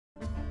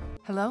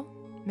Hello?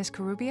 Miss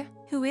Karubia?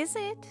 Who is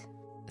it?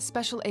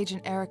 Special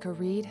Agent Erica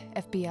Reed,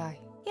 FBI.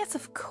 Yes,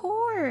 of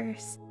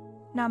course.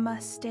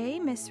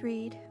 Namaste, Miss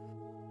Reed.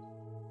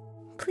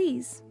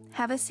 Please,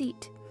 have a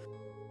seat.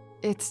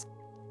 It's...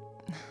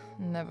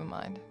 never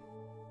mind.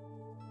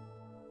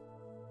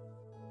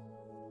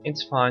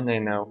 It's fine, I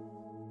know.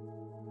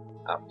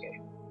 Okay.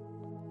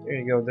 Here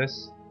you go,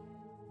 this.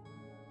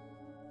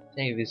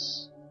 Take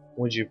this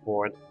Ouija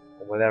board,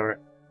 or whatever.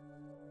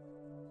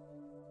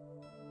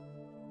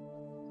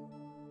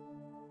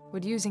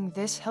 Would using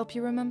this help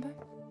you remember?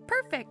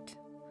 Perfect.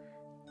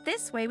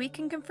 This way we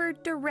can confer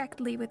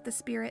directly with the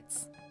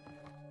spirits.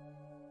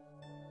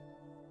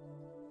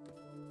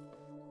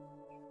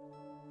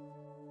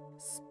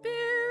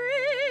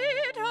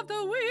 Spirit of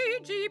the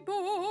Ouija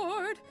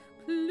board,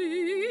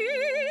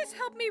 please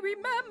help me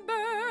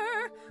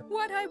remember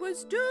what I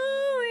was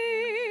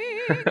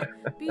doing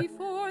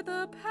before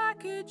the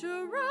package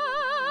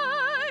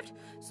arrived,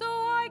 so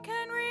I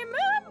can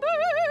remember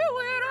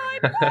where I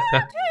put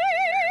it.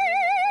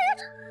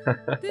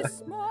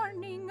 This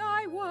morning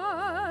I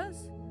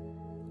was...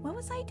 What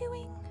was I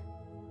doing?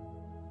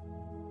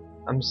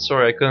 I'm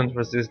sorry, I couldn't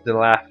resist the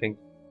laughing.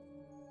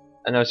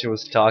 I know she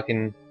was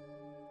talking,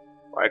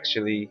 or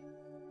actually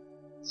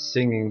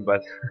singing,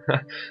 but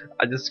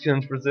I just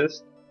couldn't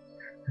resist.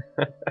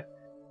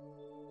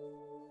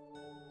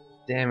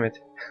 Damn it.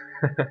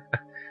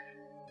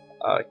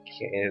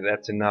 Okay,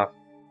 that's enough.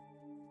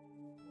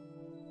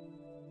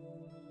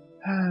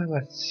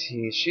 Let's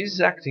see, she's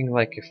acting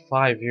like a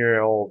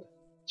 5-year-old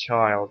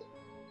child.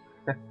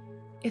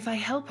 If I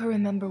help her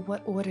remember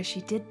what order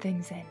she did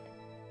things in,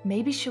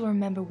 maybe she'll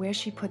remember where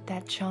she put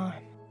that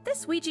charm.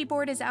 This Ouija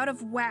board is out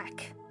of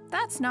whack.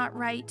 That's not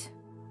right.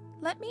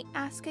 Let me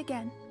ask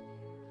again.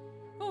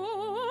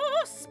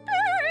 Oh,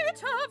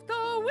 spirit of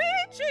the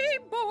Ouija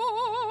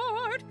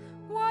board,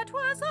 what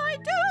was I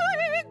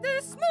doing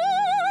this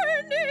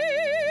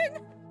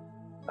morning?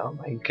 Oh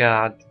my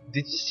god,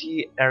 did you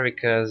see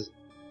Erica's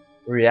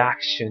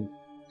reaction?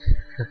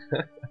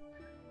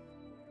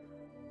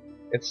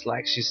 It's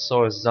like she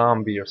saw a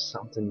zombie or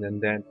something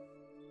and then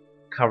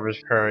covers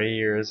her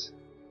ears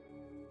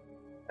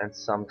and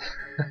some.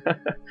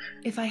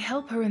 If I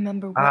help her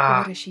remember what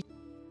order she...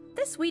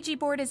 This Ouija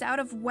board is out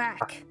of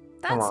whack.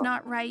 That's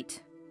not right.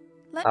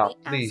 Let Oh, me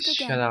please ask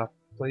again. shut up.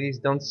 Please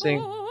don't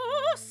sing.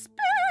 Oh,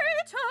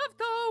 spirit of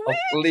the Oh, Ouija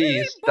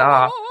please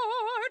stop.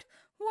 board,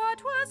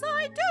 what was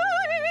I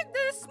doing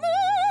this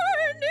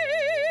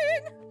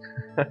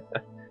morning?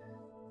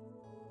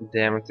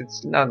 Damn it,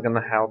 it's not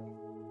gonna help.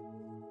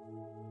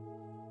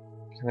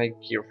 Can I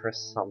give her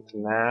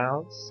something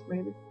else,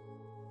 maybe?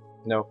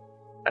 No.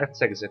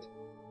 Let's exit.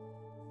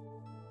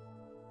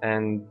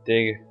 And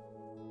dig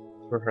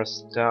through her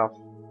stuff.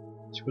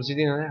 She was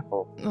eating an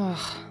apple.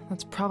 Ugh,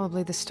 that's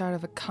probably the start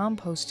of a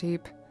compost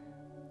heap.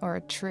 Or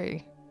a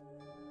tree.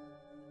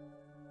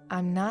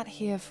 I'm not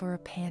here for a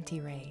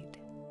panty raid.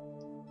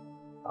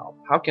 Oh,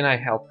 how can I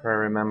help her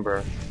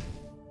remember?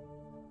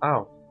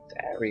 Oh,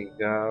 there we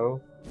go.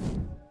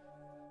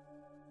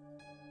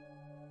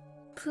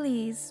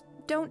 Please,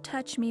 don't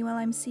touch me while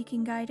I'm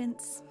seeking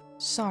guidance.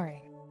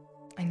 Sorry.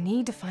 I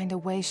need to find a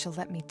way she'll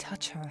let me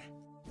touch her.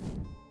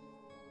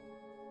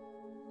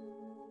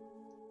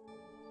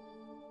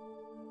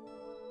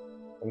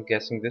 I'm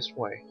guessing this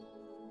way.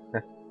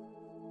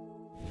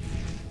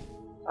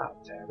 Ah,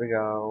 there we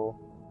go.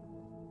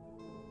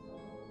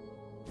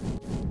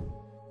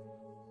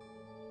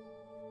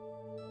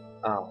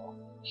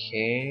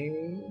 Okay.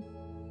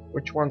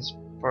 Which one's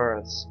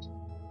first?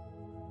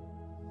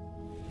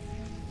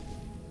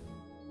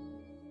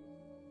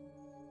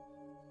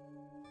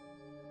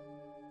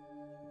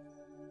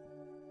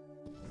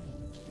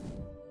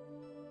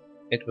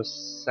 It was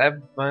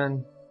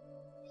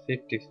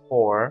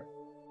 7:54.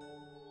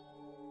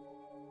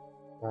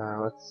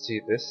 Let's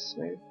see this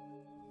maybe.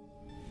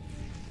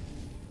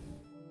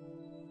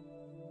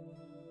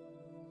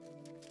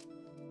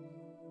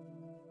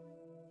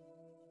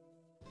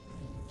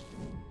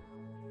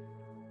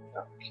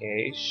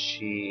 Okay,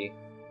 she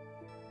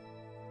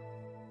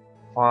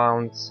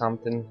found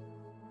something,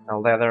 a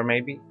leather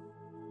maybe.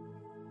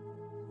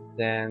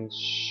 Then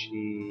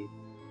she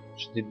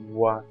did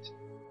what?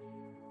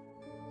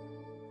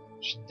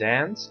 She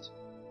danced?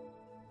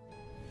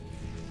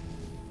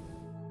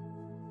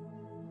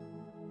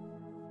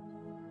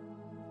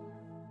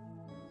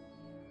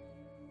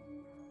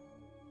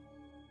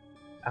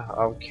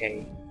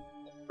 Okay.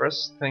 The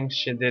first thing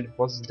she did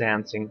was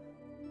dancing.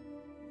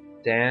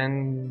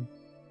 Then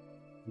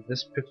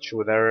this picture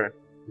with her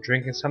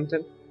drinking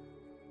something.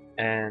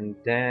 And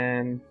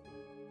then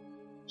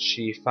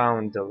she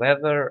found the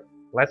letter,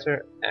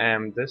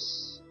 and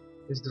this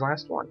is the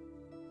last one.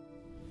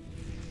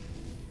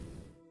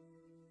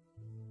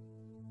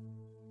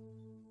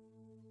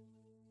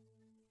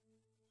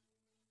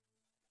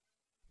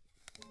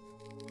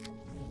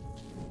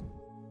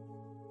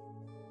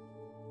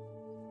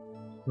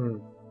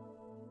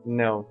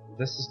 No,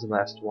 this is the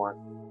last one.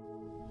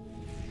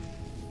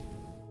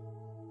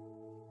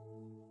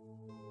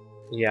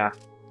 Yeah.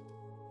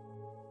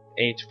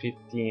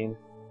 8:15.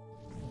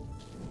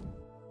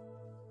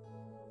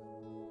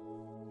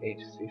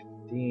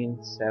 8:15,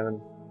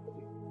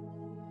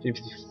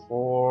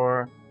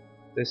 7:54.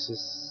 This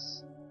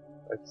is,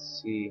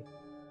 let's see,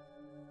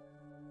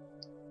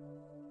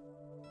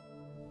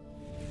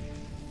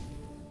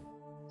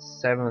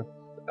 7th.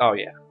 Oh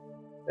yeah,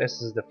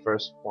 this is the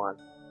first one.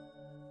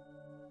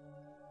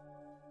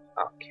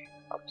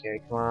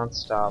 Okay, come on,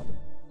 stop.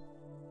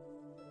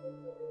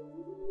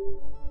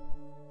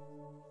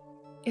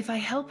 If I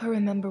help her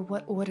remember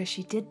what order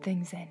she did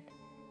things in,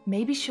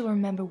 maybe she'll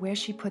remember where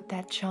she put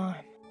that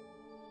charm.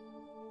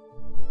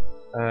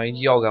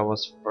 Yoga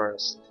was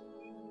first.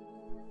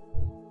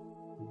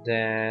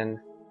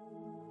 Then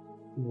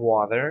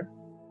water.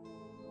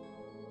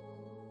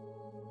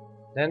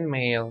 Then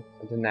mail,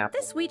 and then apple.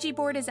 This Ouija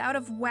board is out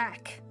of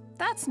whack.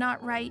 That's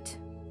not right.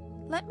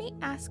 Let me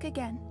ask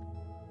again.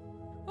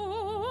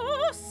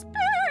 Oh,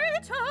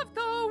 spirit of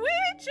the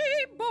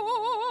Ouija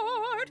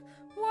board,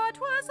 what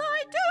was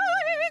I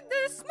doing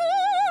this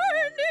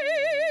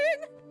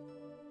morning?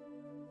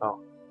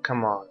 Oh,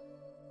 come on.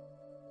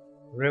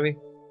 Really?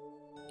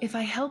 If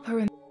I help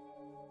her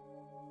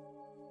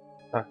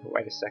Oh,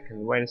 wait a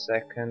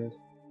second.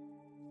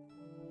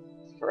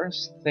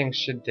 First thing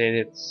she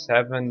did at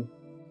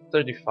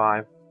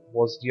 7:35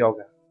 was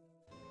yoga.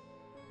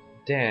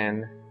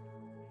 Then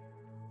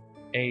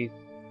 8.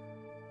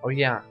 Oh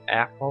yeah,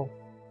 apple,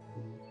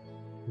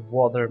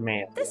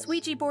 watermelon. This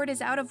Ouija board is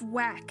out of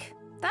whack.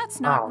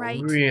 That's not right.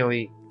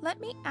 Really?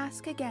 Let me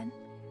ask again.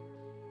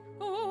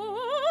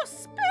 Oh,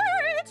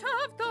 spirit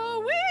of the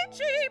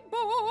Ouija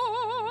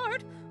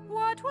board,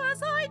 what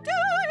was I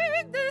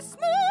doing this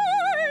morning?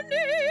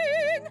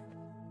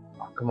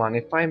 Oh, come on,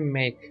 if I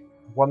make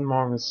one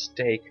more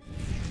mistake,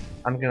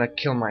 I'm gonna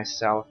kill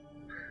myself.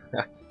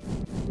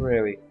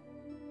 Really.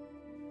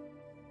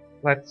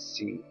 Let's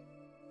see.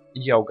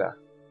 Yoga.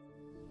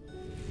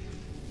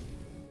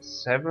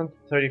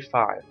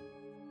 7:35.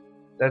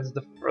 That's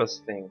the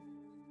first thing.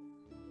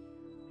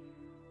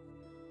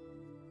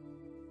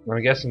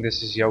 I'm guessing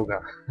this is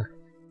yoga.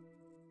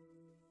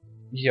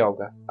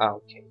 Yoga.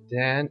 Okay,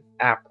 then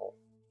apple.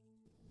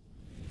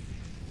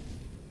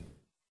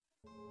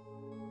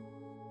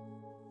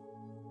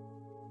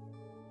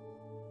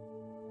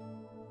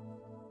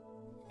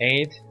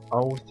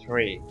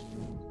 (8:03).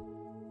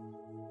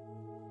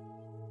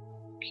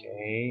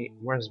 Okay,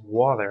 where's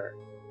water?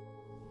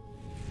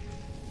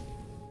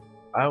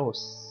 Oh,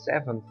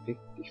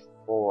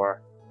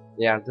 7:54.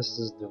 Yeah, this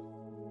is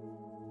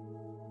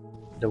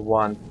the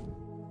one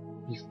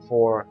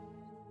before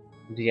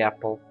the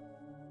apple,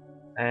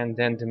 and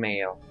then the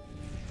mail.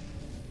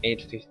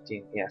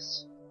 8:15.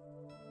 Yes.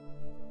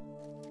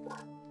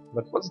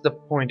 But what's the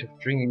point of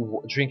drinking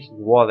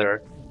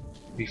water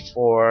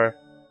before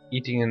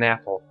eating an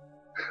apple?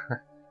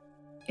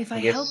 If I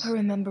help her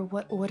remember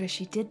what order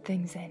she did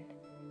things in,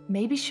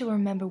 maybe she'll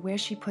remember where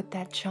she put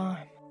that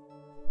charm.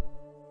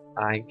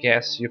 I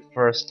guess you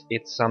first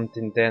eat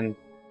something, then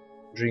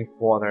drink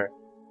water.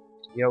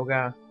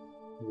 Yoga,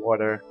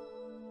 water,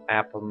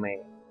 apple,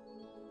 mail.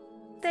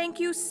 Thank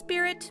you,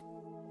 spirit.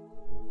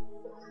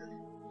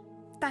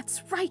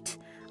 That's right.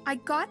 I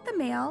got the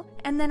mail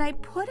and then I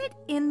put it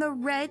in the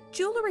red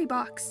jewelry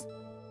box.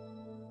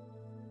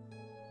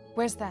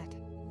 Where's that?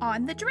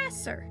 On the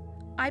dresser.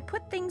 I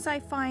put things I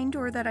find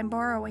or that I'm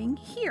borrowing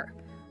here.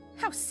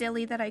 How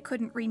silly that I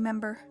couldn't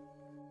remember.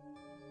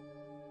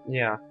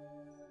 Yeah,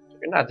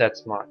 you're not that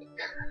smart.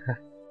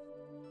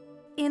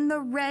 In the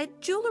red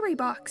jewelry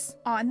box.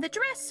 On the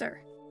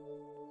dresser.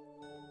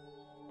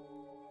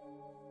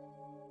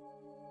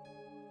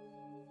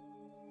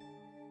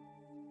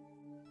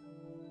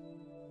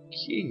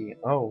 Key.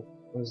 Oh,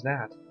 what's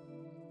that?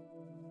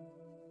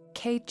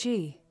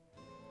 KG.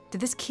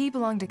 Did this key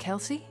belong to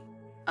Kelsey?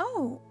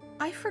 Oh,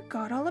 I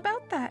forgot all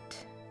about that.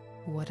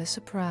 What a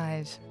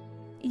surprise.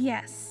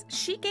 Yes,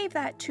 she gave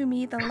that to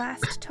me the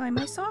last time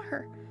I saw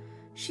her.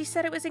 She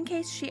said it was in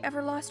case she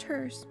ever lost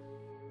hers.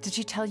 Did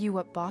she tell you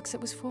what box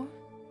it was for?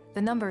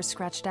 The number is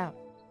scratched out.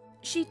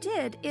 She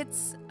did.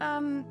 It's,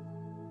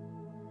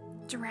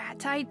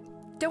 drat, I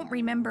don't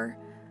remember.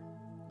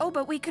 Oh,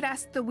 but we could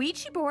ask the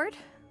Ouija board.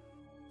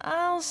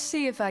 I'll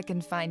see if I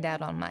can find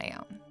out on my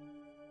own.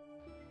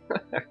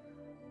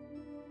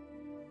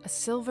 A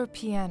silver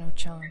piano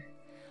charm,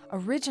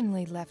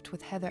 originally left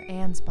with Heather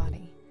Ann's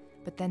body,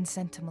 but then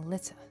sent to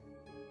Melissa.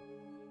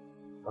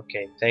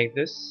 Okay, take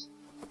this.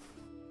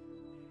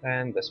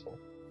 And this one.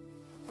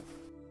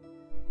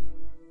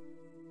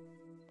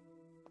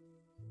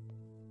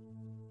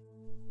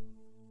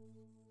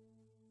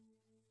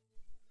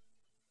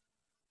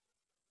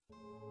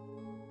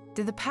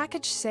 Did the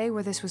package say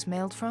where this was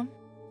mailed from?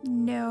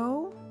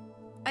 No.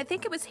 I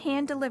think it was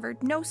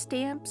hand-delivered, no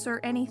stamps or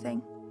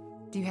anything.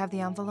 Do you have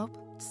the envelope?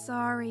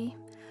 Sorry.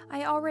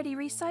 I already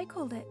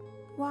recycled it.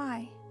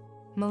 Why?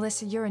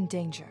 Melissa, you're in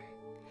danger.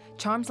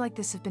 Charms like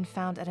this have been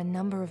found at a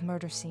number of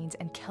murder scenes,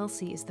 and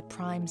Kelsey is the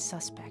prime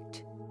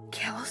suspect.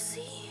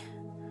 Kelsey?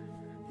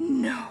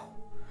 No.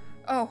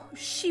 Oh,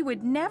 she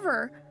would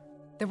never.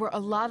 There were a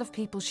lot of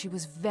people she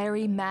was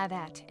very mad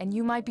at, and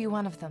you might be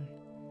one of them.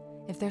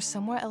 If there's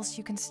somewhere else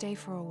you can stay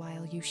for a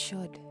while, you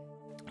should.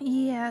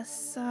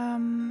 Yes,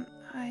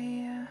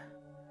 I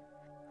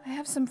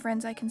have some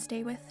friends I can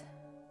stay with.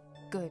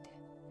 Good.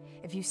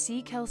 If you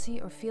see Kelsey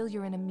or feel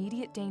you're in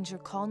immediate danger,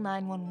 call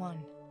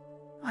 911.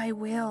 I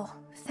will.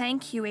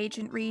 Thank you,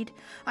 Agent Reed.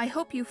 I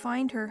hope you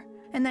find her,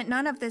 and that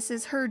none of this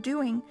is her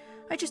doing.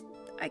 I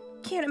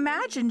can't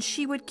imagine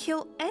she would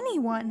kill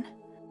anyone.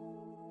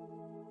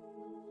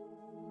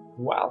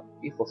 Well,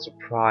 evil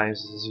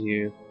surprises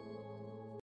you.